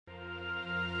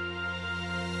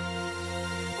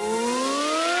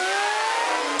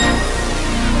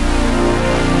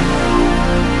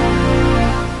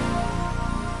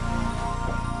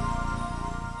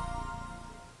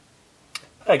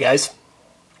Hi guys,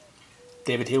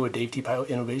 David here with Dave T Pilot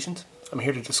Innovations. I'm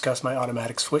here to discuss my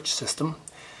automatic switch system.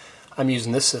 I'm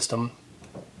using this system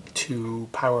to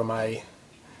power my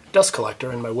dust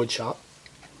collector in my wood shop.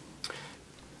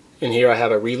 In here I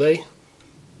have a relay,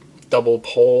 double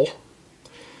pole,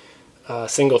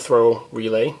 single throw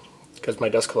relay, because my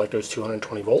dust collector is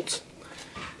 220 volts.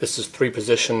 This is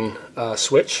 3-position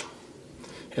switch.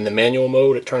 In the manual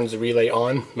mode, it turns the relay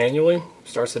on manually,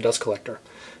 starts the dust collector.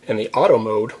 In the auto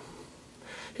mode,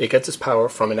 it gets its power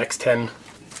from an X10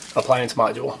 appliance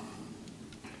module.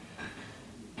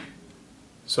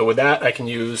 So with that, I can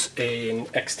use an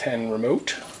X10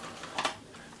 remote,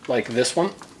 like this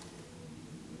one,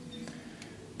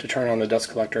 to turn on the dust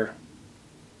collector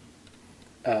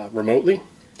remotely.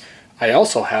 I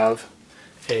also have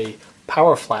a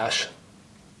power flash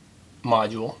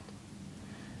module,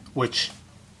 which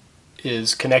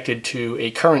is connected to a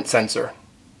current sensor.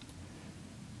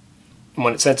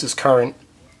 When it senses current,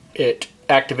 it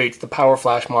activates the power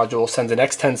flash module, sends an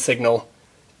X10 signal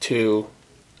to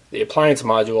the appliance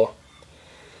module,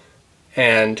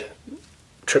 and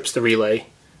trips the relay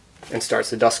and starts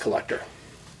the dust collector.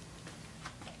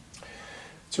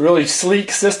 It's a really sleek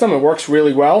system. It works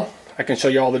really well. I can show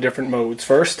you all the different modes.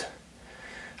 First,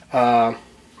 auto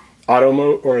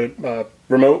mode or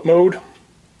remote mode.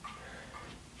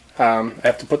 I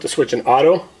have to put the switch in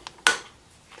auto.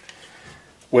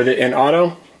 With it in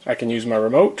auto, I can use my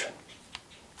remote.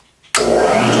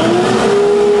 Activates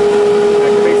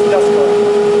the dust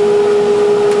collector.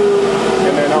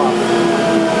 And then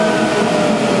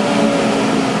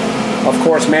off. Of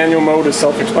course, manual mode is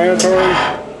self-explanatory,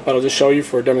 but I'll just show you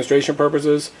for demonstration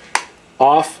purposes.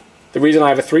 Off. The reason I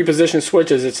have a 3-position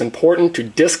switch is it's important to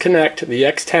disconnect the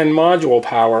X10 module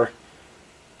power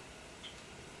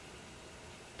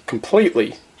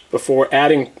completely before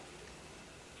adding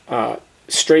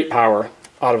straight power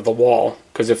out of the wall,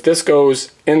 because if this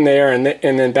goes in there and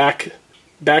then back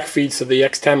feeds to the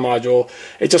X10 module,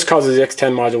 it just causes the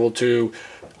X10 module to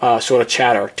sort of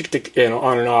chatter, tick, tick,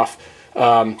 on and off.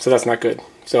 So that's not good.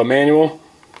 So manual.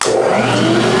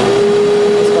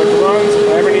 Let's start the runs. If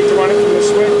I ever need to run it from the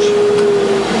switch,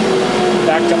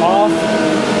 back to off,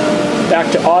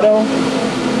 back to auto,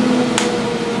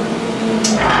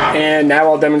 and now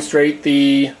I'll demonstrate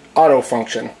the auto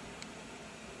function.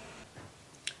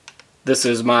 This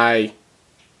is my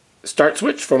start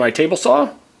switch for my table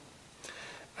saw.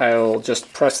 I'll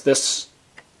just press this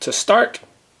to start,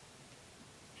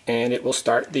 and it will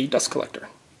start the dust collector.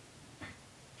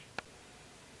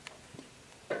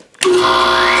 And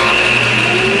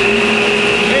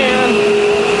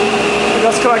the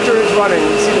dust collector is running.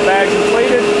 You see the bags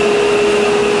inflated.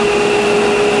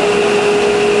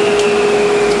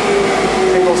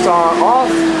 Single saw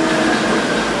off.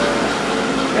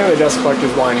 And the dust collector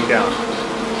is winding down.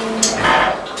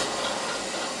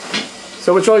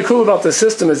 So what's really cool about this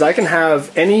system is I can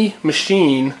have any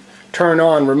machine turn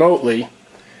on remotely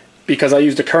because I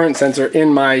used a current sensor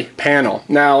in my panel.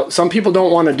 Now, some people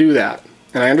don't want to do that,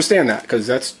 and I understand that because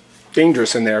that's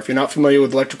dangerous in there. If you're not familiar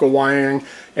with electrical wiring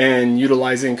and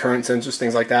utilizing current sensors,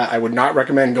 things like that, I would not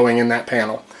recommend going in that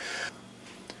panel.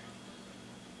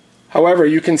 However,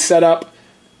 you can set up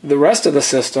the rest of the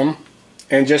system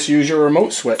and just use your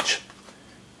remote switch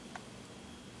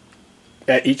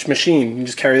at each machine. You can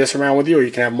just carry this around with you, or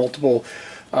you can have multiple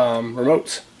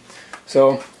remotes.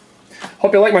 So,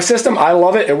 hope you like my system. I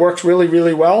love it. It works really,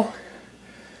 really well.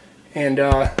 And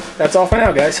that's all for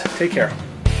now, guys. Take care.